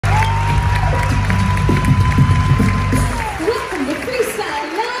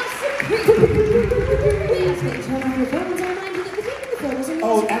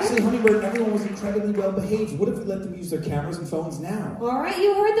number and everyone was incredibly well behaved. What if we let them use their cameras and phones now? Alright,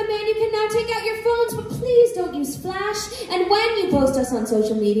 you heard the man. You can now take out your phones, but please don't use flash. And when you post us on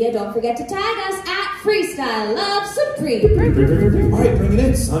social media, don't forget to tag us at Freestyle Love Supreme. Alright, bring it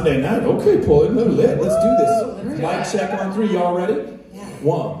in. Sunday night. Okay, pull it. Lit. Let's do this. Mic check on 3. Y'all ready?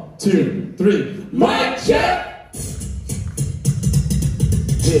 1, 2, 3. Mic check!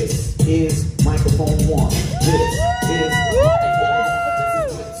 This is microphone 1. This is microphone 1.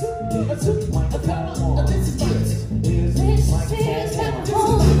 This is microphone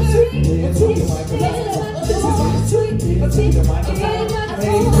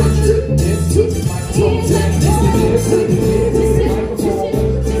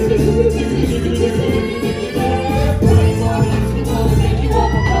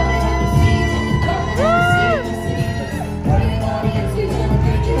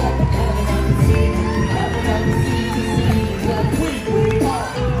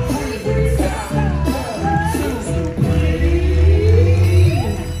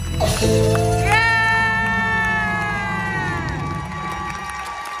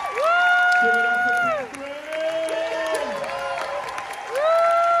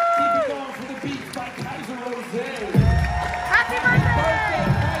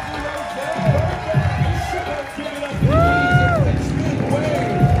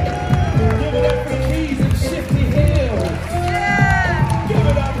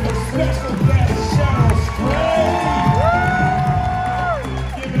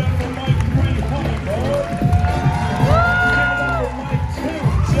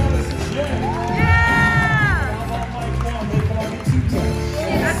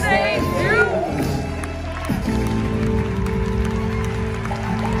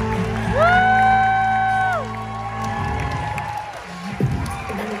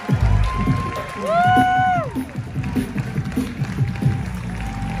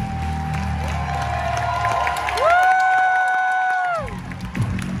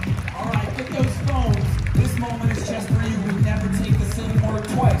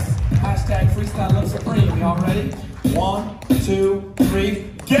 1, 2, 3,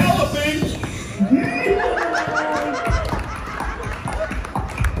 galloping!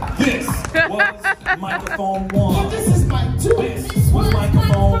 This was microphone 1. This is mic 2. This was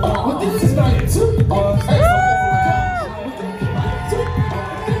microphone 1. This is mic 2.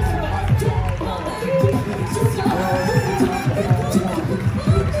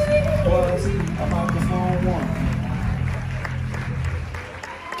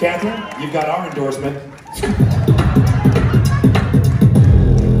 Catherine, you've got our endorsement.